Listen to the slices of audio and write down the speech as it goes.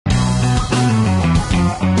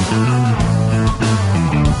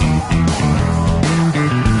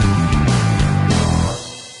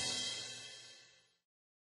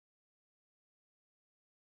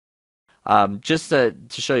Just to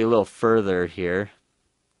show you a little further here,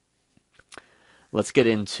 let's get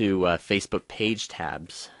into Facebook page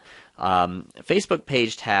tabs. Facebook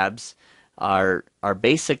page tabs are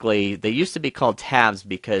basically, they used to be called tabs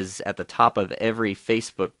because at the top of every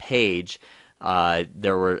Facebook page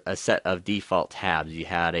there were a set of default tabs. You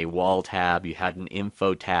had a wall tab, you had an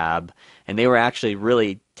info tab, and they were actually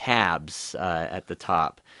really tabs at the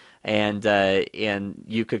top. And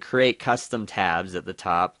you could create custom tabs at the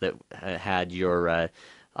top that had your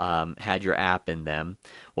app in them.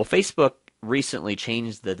 Well, Facebook recently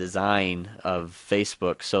changed the design of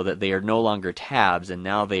Facebook so that they are no longer tabs, and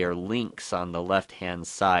now they are links on the left-hand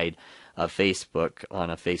side of Facebook on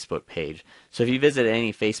a Facebook page. So if you visit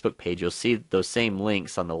any Facebook page, you'll see those same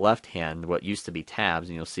links on the left hand, what used to be tabs,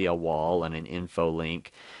 and you'll see a wall and an info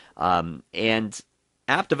link. And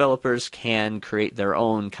app developers can create their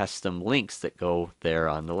own custom links that go there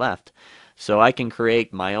on the left. So I can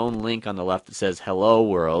create my own link on the left that says Hello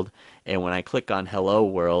World, and when I click on Hello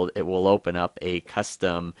World, it will open up a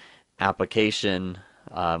custom application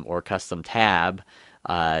or custom tab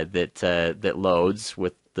that loads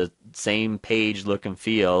with the same page look and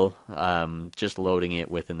feel, just loading it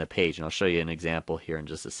within the page. And I'll show you an example here in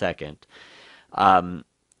just a second.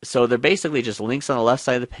 So they're basically just links on the left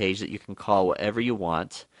side of the page that you can call whatever you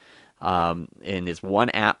want. And it's one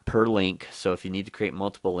app per link. So if you need to create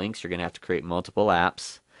multiple links, you're going to have to create multiple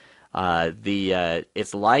apps.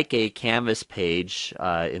 It's like a Canvas page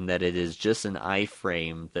in that it is just an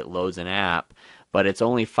iframe that loads an app, but it's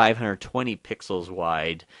only 520 pixels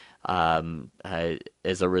wide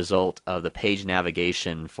as a result of the page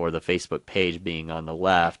navigation for the Facebook page being on the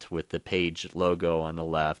left with the page logo on the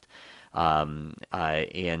left. And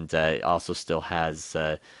it also still has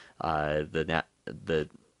a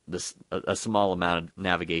small amount of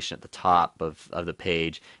navigation at the top of the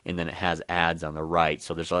page, and then it has ads on the right.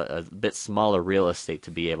 So there's a bit smaller real estate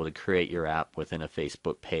to be able to create your app within a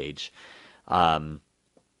Facebook page. But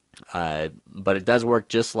it does work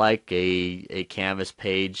just like a Canvas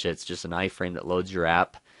page. It's just an iframe that loads your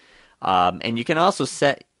app. And you can also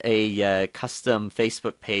set a custom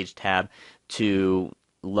Facebook page tab to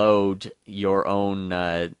load your own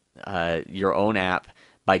app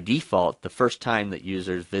by default the first time that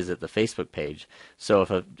users visit the Facebook page. So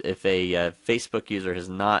if a Facebook user has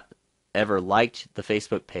not ever liked the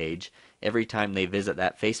Facebook page, every time they visit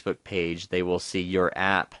that Facebook page, they will see your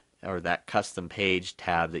app or that custom page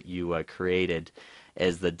tab that you created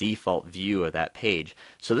as the default view of that page.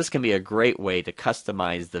 So this can be a great way to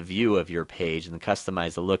customize the view of your page and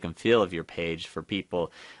customize the look and feel of your page for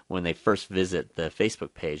people when they first visit the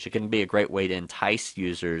Facebook page. It can be a great way to entice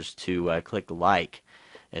users to click like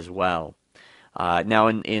as well. Now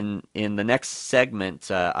in the next segment,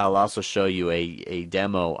 I'll also show you a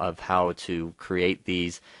demo of how to create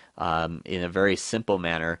these in a very simple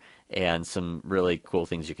manner and some really cool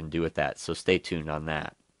things you can do with that. So stay tuned on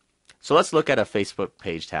that. So let's look at a Facebook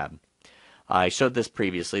page tab. I showed this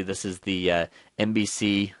previously. This is the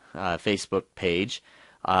NBC Facebook page.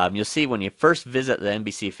 You'll see when you first visit the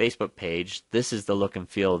NBC Facebook page, this is the look and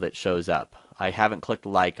feel that shows up. I haven't clicked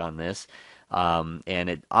like on this, and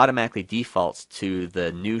it automatically defaults to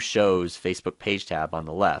the new shows Facebook page tab on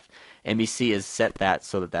the left. NBC has set that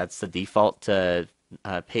so that that's the default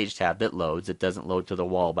page tab that loads. It doesn't load to the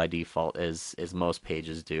wall by default as most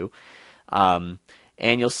pages do.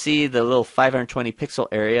 And you'll see the little 520 pixel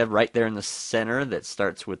area right there in the center that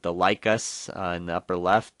starts with the like us in the upper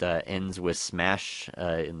left, ends with smash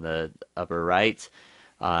in the upper right,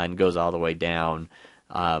 and goes all the way down.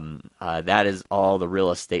 That is all the real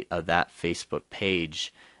estate of that Facebook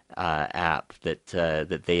page app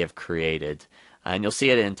that they have created. And you'll see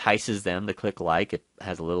it entices them to click like. It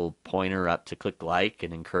has a little pointer up to click like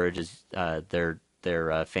and encourages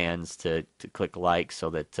their fans to click like so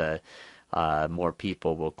that more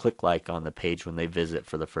people will click like on the page when they visit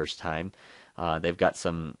for the first time. They've got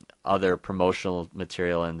some other promotional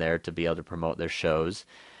material in there to be able to promote their shows.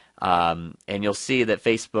 And you'll see that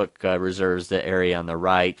Facebook reserves the area on the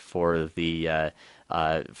right for the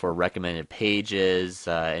for recommended pages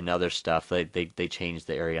and other stuff. They change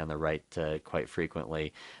the area on the right quite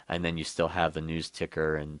frequently, and then you still have the news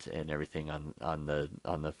ticker and everything on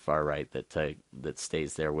the far right that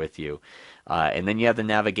stays there with you. And then you have the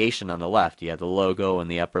navigation on the left. You have the logo in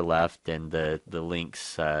the upper left and the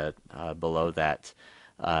links below that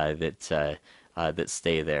that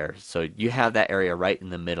stay there. So you have that area right in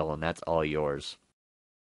the middle, and that's all yours.